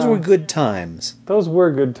 Yeah. Those were good times. Those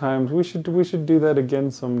were good times. We should do that again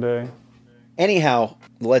someday. Anyhow,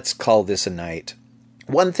 let's call this a night.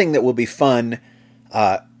 One thing that will be fun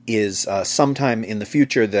is sometime in the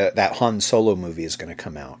future that Han Solo movie is going to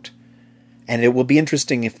come out. And it will be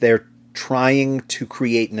interesting if they're trying to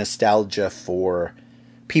create nostalgia for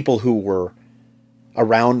people who were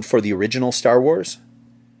around for the original Star Wars,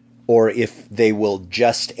 or if they will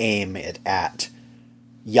just aim it at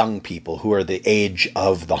young people who are the age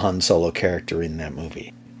of the Han Solo character in that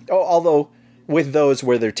movie. Although, with those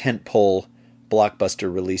where they're tentpole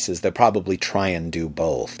blockbuster releases, they'll probably try and do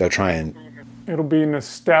both. They'll try and... It'll be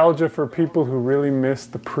nostalgia for people who really miss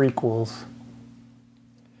the prequels.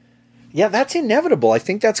 Yeah, that's inevitable. I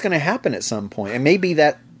think that's going to happen at some point. And maybe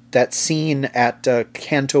that scene at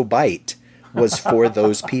Canto Bight was for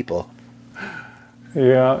those people.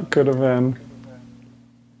 Yeah, it could have been.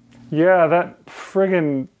 Yeah, that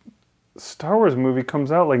friggin' Star Wars movie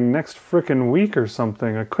comes out like next frickin' week or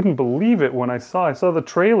something. I couldn't believe it when I saw the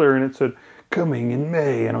trailer and it said, coming in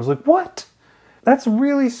May. And I was like, what? That's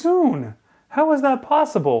really soon. How is that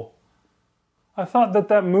possible? I thought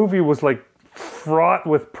that movie was like fraught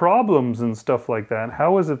with problems and stuff like that.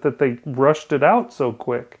 How is it that they rushed it out so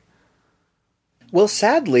quick? Well,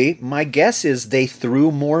 sadly, my guess is they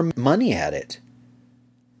threw more money at it.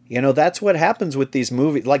 You know, that's what happens with these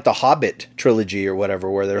movies, like the Hobbit trilogy or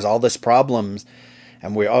whatever, where there's all this problems,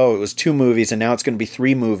 and it was 2 movies, and now it's going to be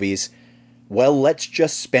 3 movies. Well, let's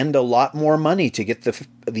just spend a lot more money to get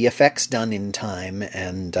the effects done in time,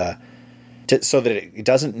 and so that it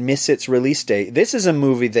doesn't miss its release date. This is a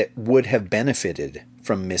movie that would have benefited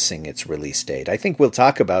from missing its release date. I think we'll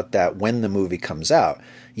talk about that when the movie comes out.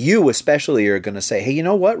 You especially are going to say, hey, you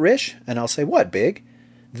know what, Rish? And I'll say, what, Big?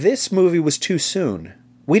 This movie was too soon.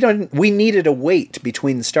 We needed a wait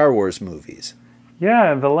between Star Wars movies.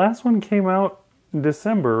 Yeah, the last one came out in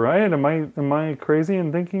December, right? Am I crazy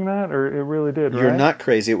in thinking that? Or it really did, right? You're not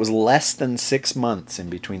crazy. It was less than 6 months in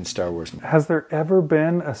between Star Wars movies. Has there ever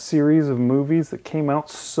been a series of movies that came out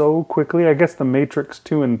so quickly? I guess The Matrix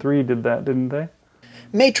 2 and 3 did that, didn't they?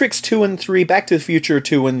 Matrix 2 and 3, Back to the Future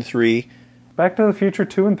 2 and 3. Back to the Future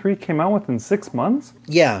 2 and 3 came out within 6 months?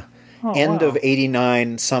 Yeah. Oh, End wow. of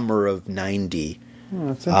 89, summer of 90. Oh,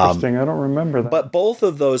 that's interesting. I don't remember that. But both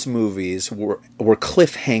of those movies were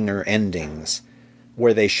cliffhanger endings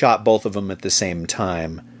where they shot both of them at the same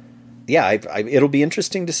time. Yeah, it'll be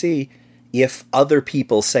interesting to see if other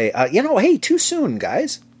people say, hey, too soon,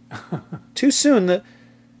 guys. Too soon.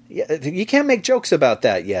 You can't make jokes about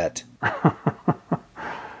that yet.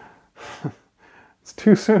 It's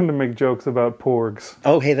too soon to make jokes about porgs.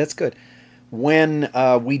 Oh, hey, that's good. When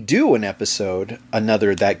we do an episode,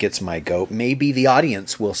 another That Gets My Goat, maybe the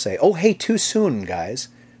audience will say, oh, hey, too soon, guys.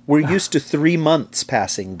 We're used to 3 months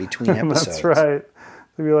passing between episodes. That's right.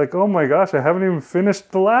 They'll be like, oh my gosh, I haven't even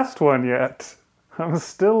finished the last one yet. I'm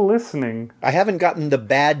still listening. I haven't gotten the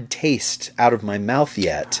bad taste out of my mouth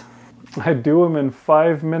yet. I do them in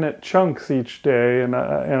 5-minute chunks each day, and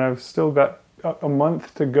I've still got a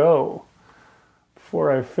month to go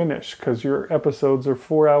before I finish, because your episodes are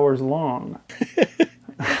 4 hours long.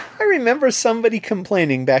 I remember somebody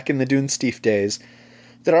complaining back in the Dunesteef days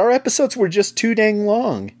that our episodes were just too dang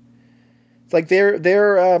long. Like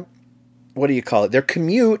their what do you call it? Their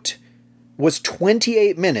commute was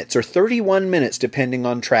 28 minutes or 31 minutes, depending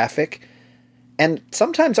on traffic. And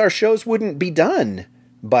sometimes our shows wouldn't be done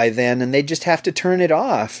by then, and they just have to turn it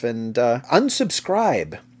off and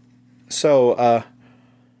unsubscribe. So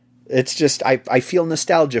it's just, I feel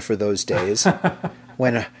nostalgia for those days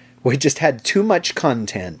when we just had too much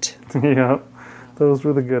content. Yeah, those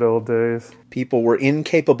were the good old days. People were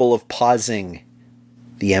incapable of pausing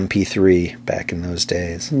the MP3 back in those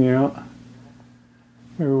days. Yeah.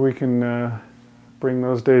 Maybe we can bring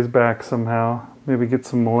those days back somehow. Maybe get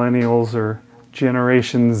some millennials or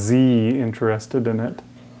Generation Z interested in it.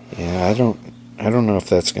 Yeah, I don't know if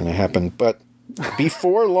that's going to happen, but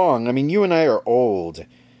before long, I mean, you and I are old.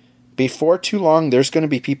 Before too long, there's going to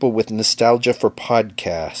be people with nostalgia for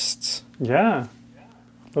podcasts. Yeah.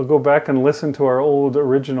 They'll go back and listen to our old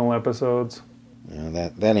original episodes. No,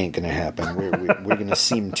 that ain't going to happen. We're going to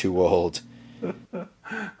seem too old.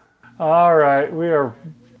 All right, we are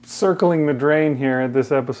circling the drain here at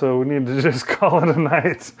this episode. We need to just call it a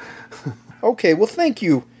night. Okay, well, thank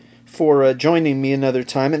you for joining me another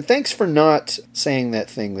time, and thanks for not saying that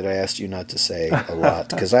thing that I asked you not to say a lot,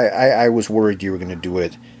 because I was worried you were going to do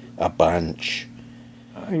it a bunch.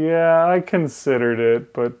 Yeah, I considered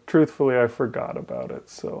it, but truthfully, I forgot about it,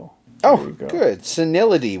 so... Oh, good.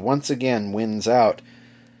 Senility, once again, wins out.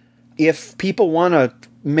 If people want to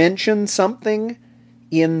mention something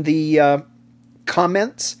in the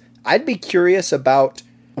comments, I'd be curious about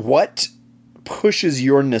what pushes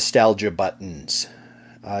your nostalgia buttons.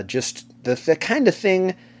 Just the kind of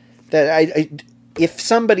thing that if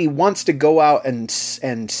somebody wants to go out and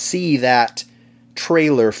see that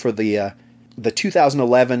trailer for the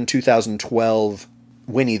 2011-2012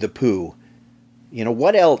 Winnie the Pooh, you know,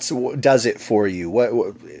 what else does it for you?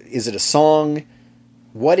 What is it, a song?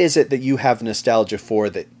 What is it that you have nostalgia for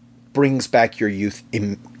that brings back your youth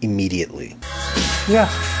immediately? Yeah,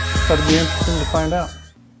 that'd be interesting to find out.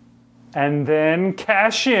 And then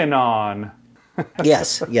cash in on.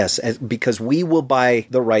 Yes, because we will buy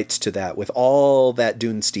the rights to that with all that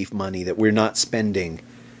Dunesteef money that we're not spending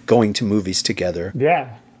going to movies together.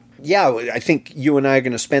 Yeah. Yeah, I think you and I are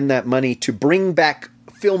going to spend that money to bring back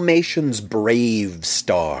Filmation's Brave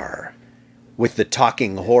Star with the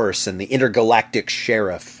talking horse and the intergalactic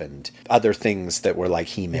sheriff and other things that were like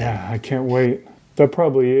He-Man. Yeah, I can't wait. That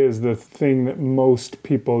probably is the thing that most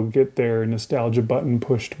people get their nostalgia button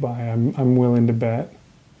pushed by. I'm willing to bet.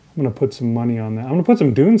 I'm going to put some money on that. I'm going to put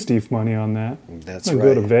some Dunesteef money on that. That's I'm right.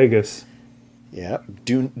 going to go to Vegas. Yeah,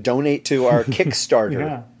 donate to our Kickstarter.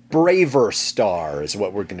 Yeah. Braver Star is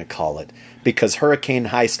what we're going to call it, because Hurricane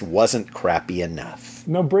Heist wasn't crappy enough.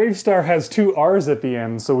 No, Brave Star has 2 R's at the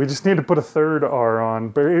end, so we just need to put a third R on.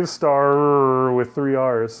 Brave Star with 3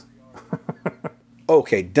 R's.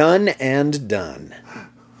 Okay, done and done.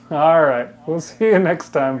 All right. We'll see you next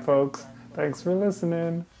time, folks. Thanks for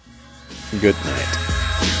listening. Good night.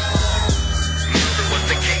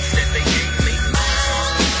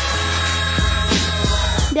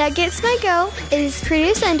 That Gets My Go is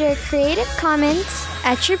produced under a Creative Commons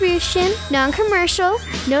Attribution, Non-Commercial,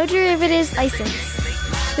 No Derivatives license,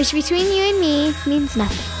 which between you and me means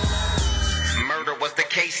nothing. Murder was the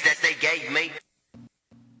case that they gave me.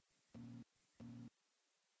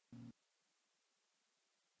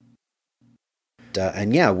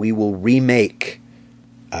 And yeah, we will remake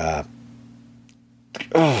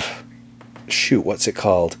what's it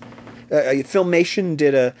called? Filmation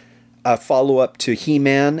did a follow-up to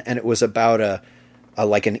He-Man, and it was about a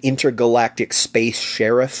like an intergalactic space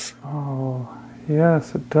sheriff. Oh,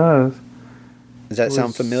 yes, it does. Does that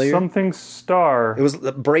sound familiar? Something Star. It was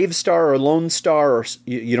Brave Star or Lone Star, or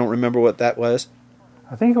you don't remember what that was?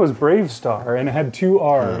 I think it was Brave Star, and it had 2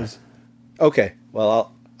 R's. Okay,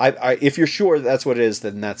 well, if you're sure that's what it is,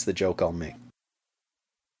 then that's the joke I'll make.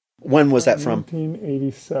 When was that from?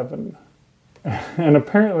 1987. And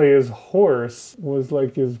apparently his horse was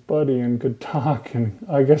like his buddy and could talk, and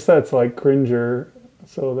I guess that's like Cringer,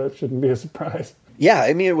 so that shouldn't be a surprise. Yeah,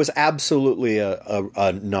 I mean, it was absolutely a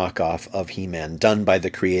knockoff of He-Man, done by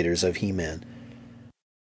the creators of He-Man.